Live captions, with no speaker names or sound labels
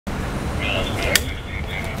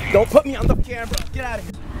Don't put me on the camera. Get out of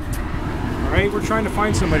here. All right, we're trying to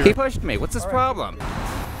find somebody. He pushed me. What's his problem?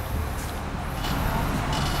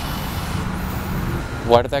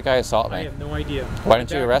 Why did that guy assault me? I have no idea. Why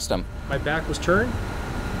didn't you arrest him? My back was turned.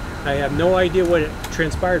 I have no idea what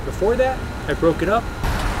transpired before that. I broke it up.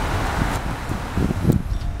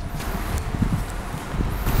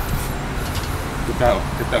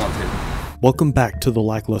 Get that on tape. Welcome back to the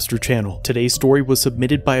Lackluster channel. Today's story was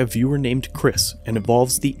submitted by a viewer named Chris and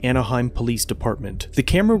involves the Anaheim Police Department. The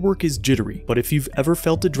camera work is jittery, but if you've ever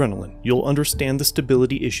felt adrenaline, you'll understand the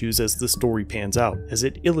stability issues as the story pans out, as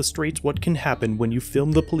it illustrates what can happen when you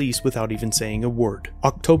film the police without even saying a word.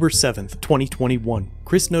 October 7th, 2021.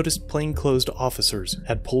 Chris noticed plainclothes officers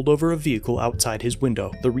had pulled over a vehicle outside his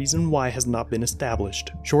window. The reason why has not been established.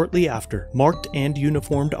 Shortly after, marked and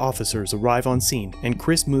uniformed officers arrive on scene, and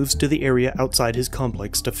Chris moves to the area outside his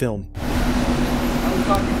complex to film.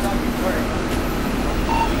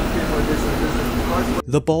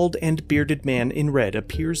 The bald and bearded man in red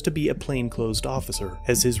appears to be a plainclothes officer,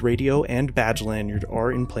 as his radio and badge lanyard are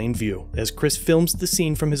in plain view. As Chris films the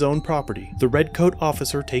scene from his own property, the redcoat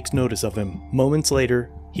officer takes notice of him. Moments later,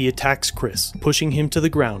 he attacks Chris, pushing him to the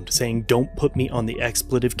ground, saying, "Don't put me on the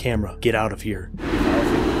expletive camera. Get out of here."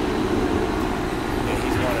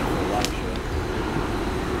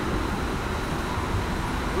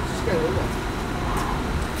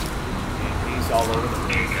 He's all over the place.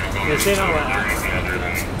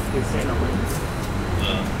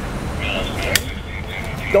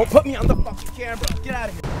 Don't put me on the fucking camera. Get out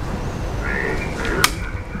of here.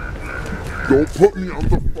 Don't put me on the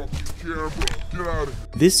fucking camera. Get out of here.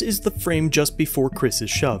 This is the frame just before Chris is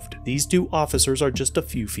shoved. These two officers are just a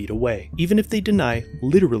few feet away. Even if they deny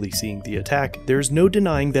literally seeing the attack, there's no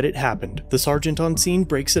denying that it happened. The sergeant on scene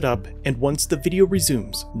breaks it up, and once the video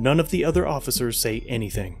resumes, none of the other officers say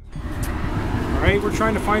anything. All right, we're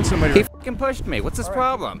trying to find somebody. He fucking pushed me. What's his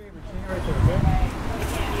problem?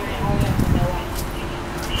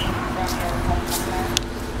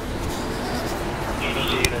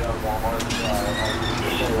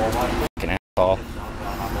 Fucking asshole.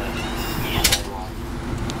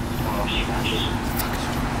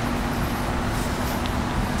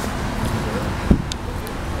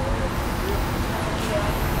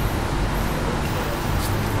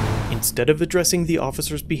 Instead of addressing the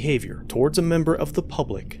officer's behavior towards a member of the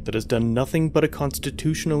public that has done nothing but a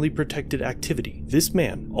constitutionally protected activity, this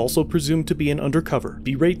man, also presumed to be an undercover,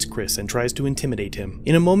 berates Chris and tries to intimidate him.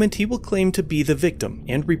 In a moment, he will claim to be the victim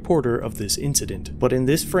and reporter of this incident, but in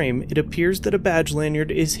this frame, it appears that a badge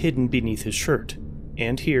lanyard is hidden beneath his shirt.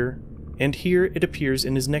 And here it appears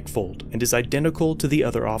in his neck fold, and is identical to the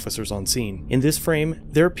other officers on scene. In this frame,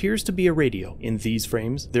 there appears to be a radio. In these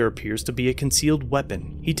frames, there appears to be a concealed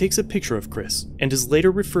weapon. He takes a picture of Chris, and is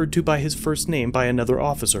later referred to by his first name by another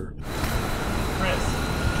officer. Chris,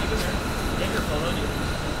 keep it there. Take your phone on you.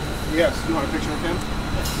 Yes, you want a picture of him?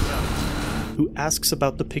 Yes, yeah. Who asks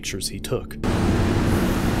about the pictures he took. How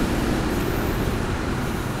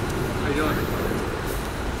you doing?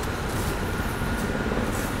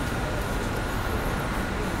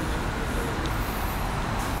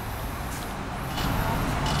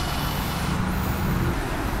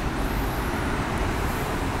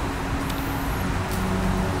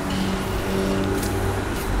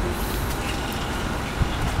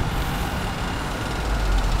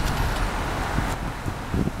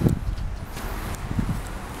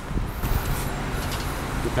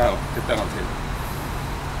 Get that on tape.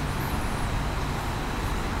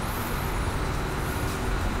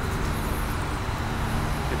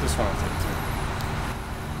 Get this one on tape too.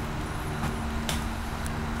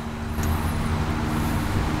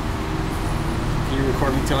 Can you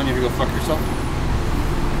record me telling you to go fuck yourself?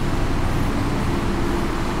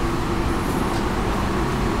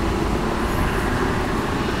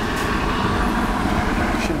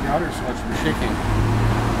 You shouldn't be out here so much. You're shaking.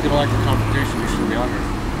 If you don't like the confrontation, you shouldn't be out here.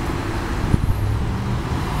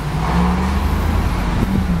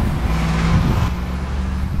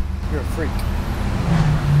 You're a freak.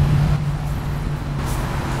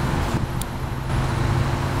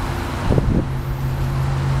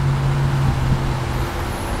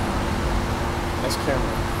 Nice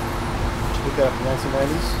camera. Did you pick that up in the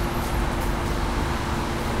 1990s?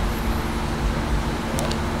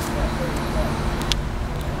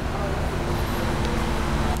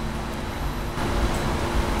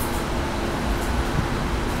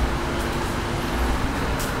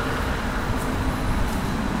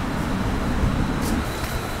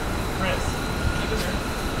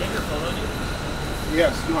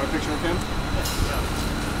 Yes, you want a picture of him? Yes, yeah.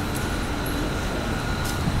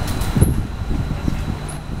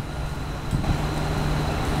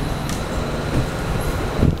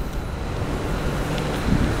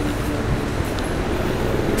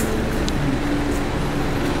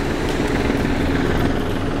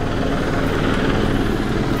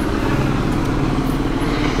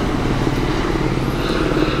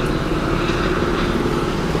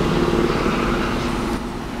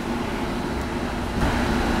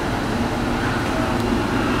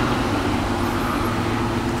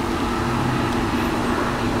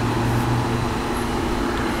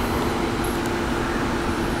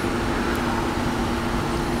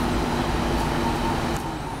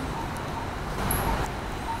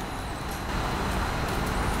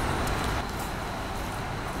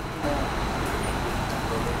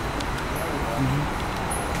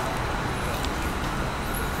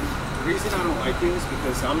 The reason I don't like you is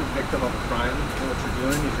because I'm a victim of a crime, and what you're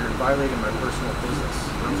doing is you're violating my personal business.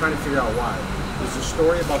 And I'm trying to figure out why. Is the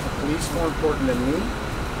story about the police more important than me?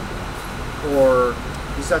 Or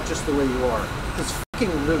is that just the way you are? It's fucking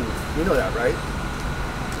rude. You know that, right?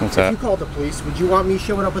 What's that? If you called the police, would you want me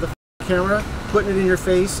showing up with a camera, putting it in your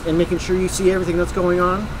face, and making sure you see everything that's going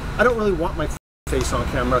on? I don't really want my face on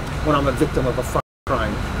camera when I'm a victim of a fucking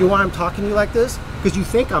crime. You know why I'm talking to you like this? Because you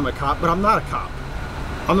think I'm a cop, but I'm not a cop.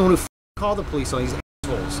 I'm the one who called the police on these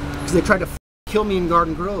assholes because they tried to kill me in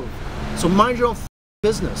Garden Grove. So mind your own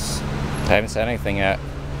business. I haven't said anything yet.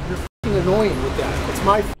 You're fucking annoying with that. It's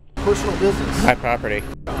my personal business. My property.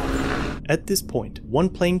 At this point, one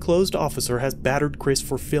plainclothes officer has battered Chris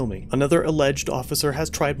for filming. Another alleged officer has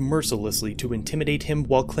tried mercilessly to intimidate him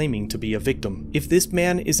while claiming to be a victim. If this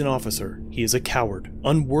man is an officer, he is a coward,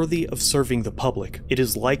 unworthy of serving the public. It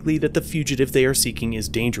is likely that the fugitive they are seeking is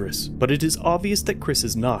dangerous, but it is obvious that Chris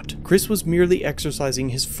is not. Chris was merely exercising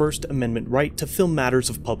his First Amendment right to film matters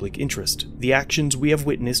of public interest. The actions we have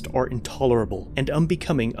witnessed are intolerable and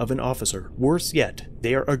unbecoming of an officer. Worse yet,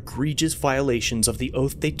 they are egregious violations of the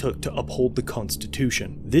oath they took to uphold the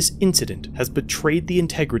Constitution. This incident has betrayed the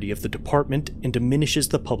integrity of the department and diminishes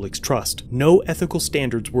the public's trust. No ethical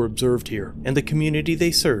standards were observed here, and the community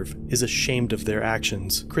they serve is ashamed of their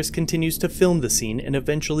actions. Chris continues to film the scene, and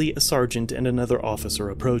eventually a sergeant and another officer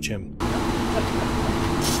approach him.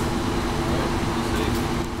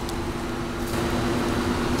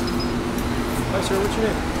 Hi sir, what's your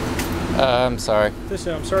name? I'm sorry.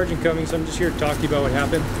 Listen, I'm Sgt Cummings. I'm just here to talk to you about what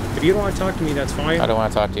happened. If you don't want to talk to me, that's fine. I don't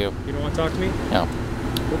want to talk to you. You don't want to talk to me? No.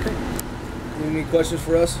 Okay. Any questions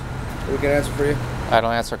for us? We can answer for you. I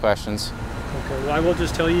don't answer questions. Okay, well I will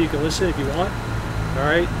just tell you, you can listen if you want.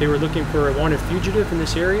 Alright, they were looking for a wanted fugitive in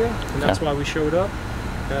this area, and that's why we showed up.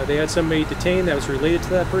 They had somebody detained that was related to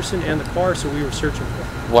that person and the car, so we were searching for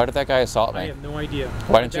him. Why did that guy assault I me? have no idea.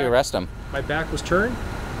 Why didn't you arrest him? My back was turned.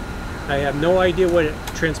 I have no idea what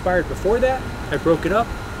transpired before that. I broke it up.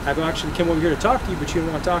 I've actually come over here to talk to you, but you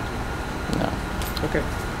don't want to talk to me. No. Okay.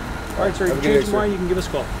 All right, sir. If you change your mind, you can give us a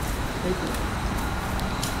call. Thank you.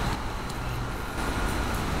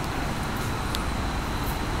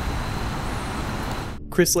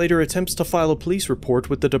 Chris later attempts to file a police report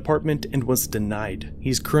with the department and was denied.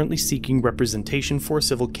 He's currently seeking representation for a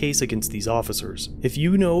civil case against these officers. If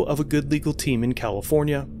you know of a good legal team in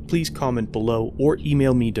California, please comment below or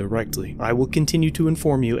email me directly. I will continue to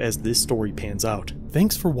inform you as this story pans out.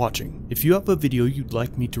 Thanks for watching. If you have a video you'd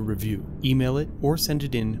like me to review, email it or send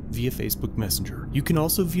it in via Facebook Messenger. You can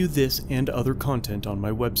also view this and other content on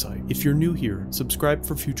my website. If you're new here, subscribe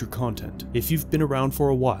for future content. If you've been around for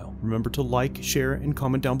a while, remember to like, share, and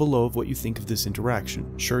comment down below of what you think of this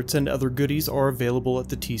interaction. Shirts and other goodies are available at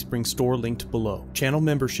the Teespring store linked below. Channel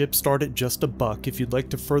memberships start at just $1 if you'd like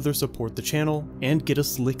to further support the channel and get a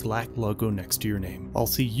slick lack logo next to your name. I'll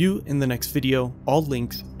see you in the next video. All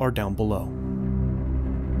links are down below.